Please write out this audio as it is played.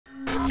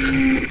What's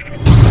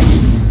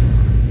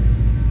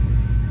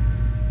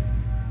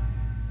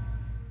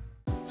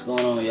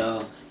going on,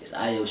 y'all? It's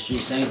IO Street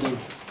Sanctum.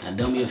 Now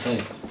do me a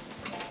favor.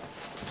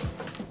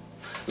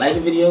 Like the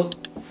video,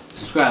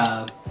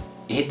 subscribe,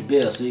 and hit the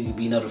bell so you can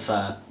be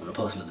notified when I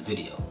post another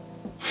video.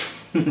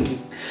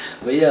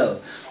 But yo,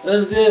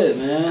 what's good,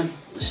 man?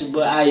 It's your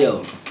boy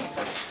IO.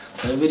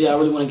 So the video, I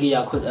really want to give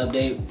y'all a quick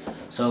update.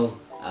 So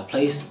I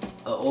placed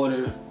an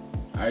order.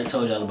 I already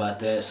told y'all about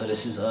that. So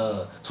this is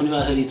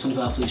 25 hoodies,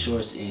 25 fleece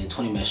shorts, and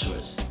 20 mesh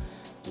shorts.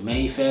 The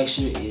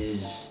manufacturer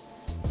is,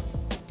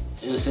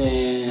 you know what I'm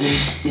saying?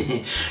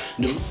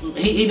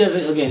 he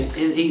doesn't, again,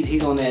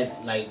 he's on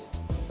that, like,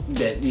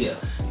 that, yeah.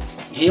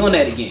 He on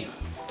that again.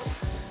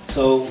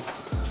 So,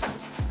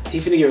 he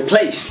finna get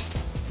replaced.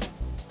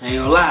 I ain't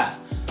gonna lie.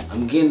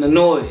 I'm getting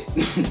annoyed.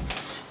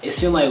 It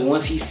seems like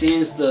once he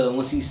sends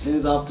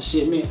off the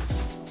shipment,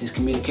 his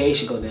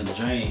communication go down the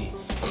drain.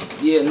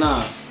 Yeah,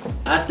 nah.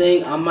 I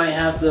think I might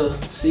have to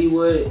see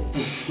what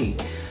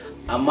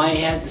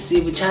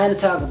China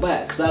talk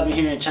about, cause I've been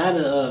hearing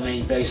China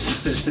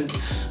manufacturers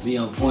be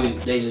on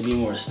point. They just be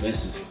more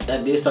expensive.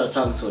 I did start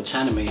talking to a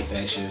China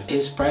manufacturer.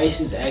 His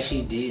prices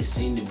actually did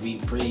seem to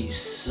be pretty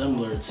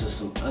similar to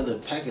some other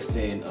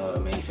Pakistan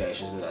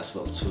manufacturers that I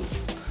spoke to.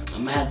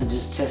 I'm gonna have to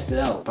just test it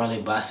out.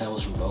 Probably buy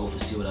samples from both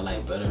and see what I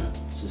like better.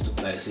 Since,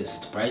 like I said,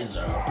 since the prices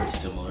are all pretty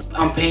similar,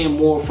 I'm paying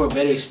more for a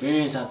better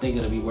experience. I think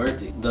it'll be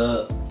worth it.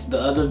 The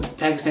other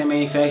Pakistan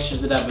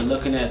manufacturers that I've been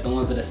looking at, the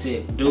ones that I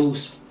said do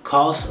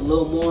cost a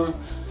little more,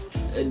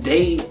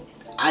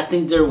 I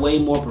think they're way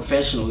more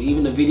professional.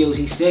 Even the videos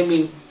he sent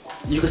me,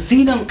 you can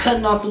see them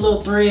cutting off the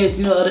little threads,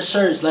 you know, of the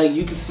shirts. Like,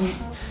 you can see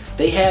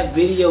they have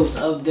videos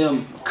of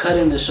them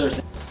cutting the shirts.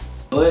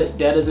 But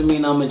that doesn't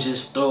mean I'm gonna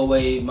just throw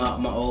away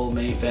my old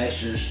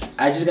manufacturers.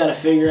 I just gotta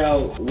figure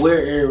out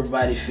where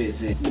everybody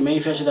fits in. The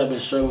manufacturer that I've been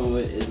struggling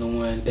with is the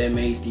one that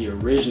made the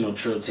original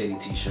Trill Teddy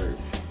t-shirt.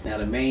 Now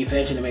the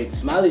manufacturer that made the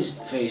smiley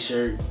face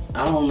shirt,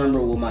 I don't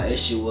remember what my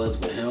issue was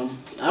with him.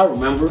 I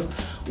remember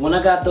when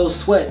I got those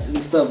sweats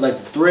and stuff, like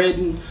the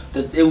threading,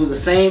 it was the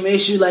same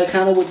issue, like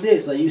kind of with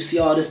this. Like, you see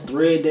all this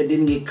thread that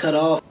didn't get cut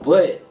off.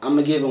 But I'm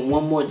gonna give him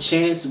one more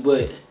chance,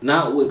 but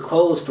not with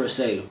clothes per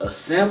se. A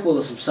sample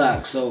of some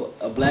socks, so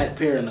a black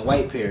pair and a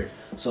white pair.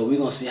 So we're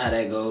gonna see how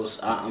that goes.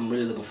 I'm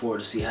really looking forward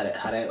to see how that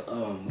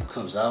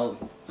comes out.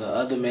 The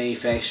other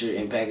manufacturer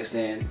in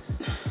Pakistan,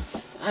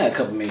 I had a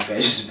couple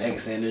manufacturers in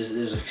Pakistan.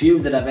 There's a few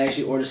that I've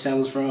actually ordered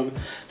samples from.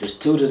 There's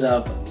two that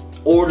I've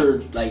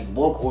ordered like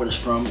bulk orders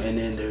from, and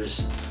then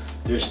there's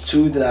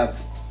two that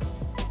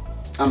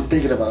I'm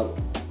thinking about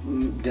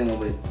dealing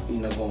with, you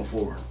know, going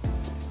forward.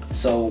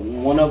 So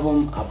one of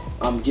them,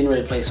 I'm getting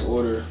ready to place an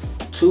order.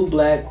 2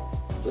 black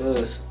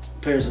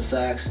pairs of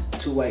socks,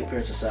 2 white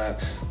pairs of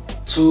socks,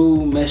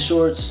 2 mesh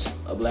shorts,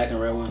 a black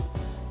and red one,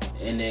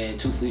 and then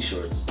 2 fleece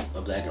shorts,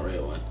 a black and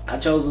red one. I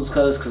chose those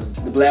colors because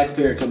the black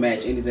pair can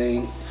match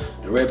anything,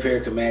 the red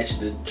pair can match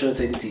the Trill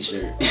Teddy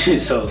t-shirt.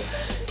 So,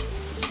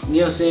 you know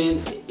what I'm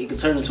saying? It could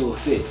turn into a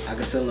fit. I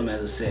can sell them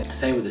as a set.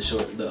 Same with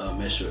the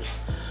mesh shorts.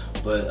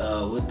 But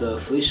with the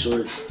fleece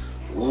shorts,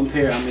 one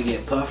pair I'm gonna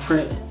get puff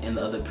print, and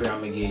the other pair I'm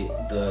gonna get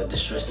the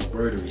distressed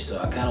embroidery. So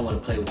I kind of want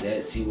to play with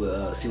that, see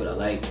what I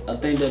like. I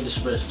think that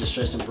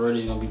distressed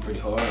embroidery is gonna be pretty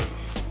hard.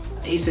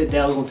 He said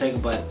that was gonna take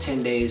about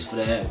 10 days for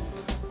that.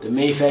 The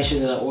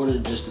manufacturer that I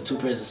ordered just the 2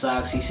 pairs of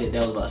socks, he said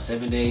that was about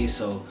 7 days.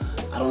 So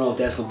I don't know if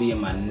that's gonna be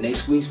in my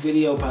next week's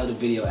video, probably the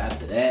video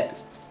after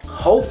that.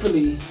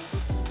 Hopefully,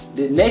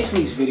 the next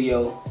week's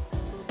video,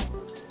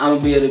 I'm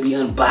gonna be able to be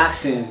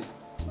unboxing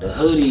the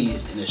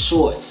hoodies and the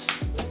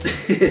shorts.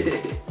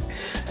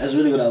 That's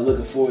really what I'm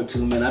looking forward to,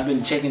 man. I've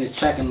been checking his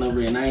tracking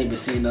number and I ain't been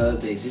seeing no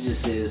updates. It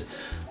just says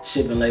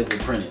shipping label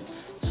printed.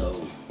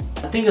 So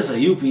I think it's a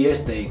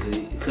UPS thing,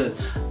 cause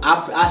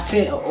I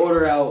sent an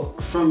order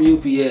out from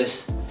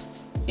UPS,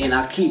 and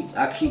I keep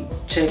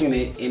checking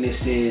it, and it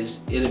says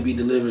it'll be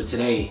delivered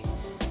today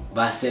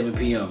by 7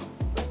 p.m.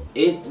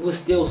 It was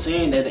still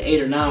saying that at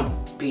 8 or 9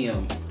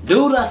 p.m.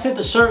 Dude I sent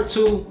the shirt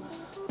to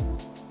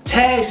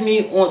tags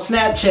me on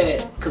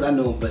Snapchat, cause I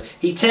know him, but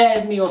he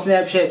tags me on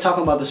Snapchat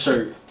talking about the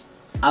shirt.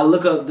 I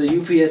look up the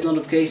UPS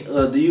notification,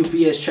 the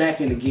UPS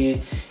tracking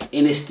again,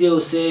 and it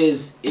still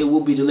says it will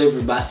be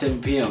delivered by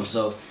 7 p.m.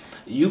 So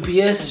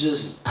UPS is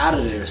just out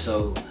of there.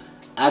 So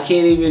I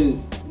can't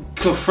even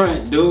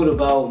confront dude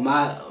about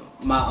my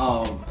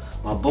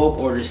bulk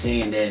order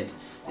saying that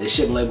the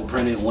shipping label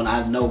printed, when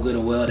I know good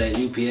and well that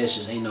UPS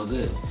just ain't no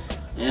good.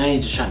 And I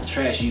ain't just trying to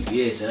trash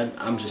UPS.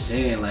 I'm just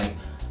saying, like,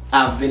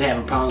 I've been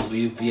having problems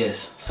with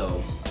UPS.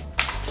 So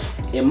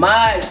in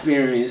my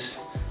experience,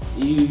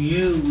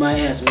 you might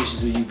have some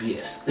issues with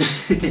UPS.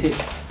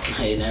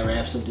 Hey, that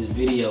wraps up this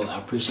video. I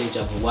appreciate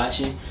y'all for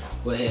watching.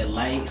 Go ahead,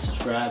 like,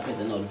 subscribe, hit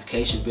the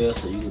notification bell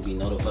so you can be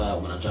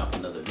notified when I drop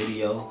another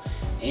video,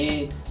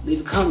 and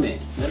leave a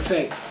comment. Matter of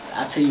fact,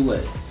 I'll tell you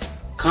what,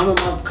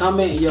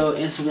 comment your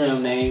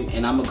Instagram name,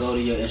 and I'm gonna go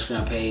to your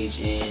Instagram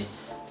page and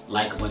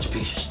like a bunch of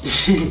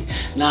pictures.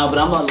 Nah, but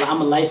I'm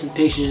a like some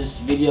pictures,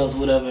 videos,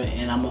 whatever,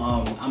 and I'm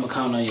a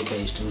comment on your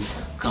page too.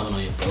 Comment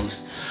on your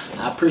posts.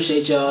 I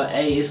appreciate y'all.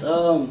 Hey,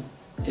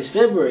 it's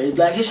February. It's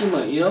Black History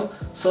Month, you know.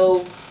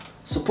 So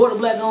support the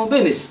black-owned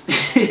business.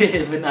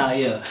 But nah,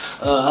 yeah.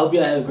 I hope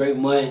y'all have a great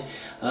month.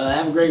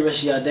 Have a great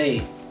rest of y'all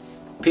day.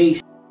 Peace.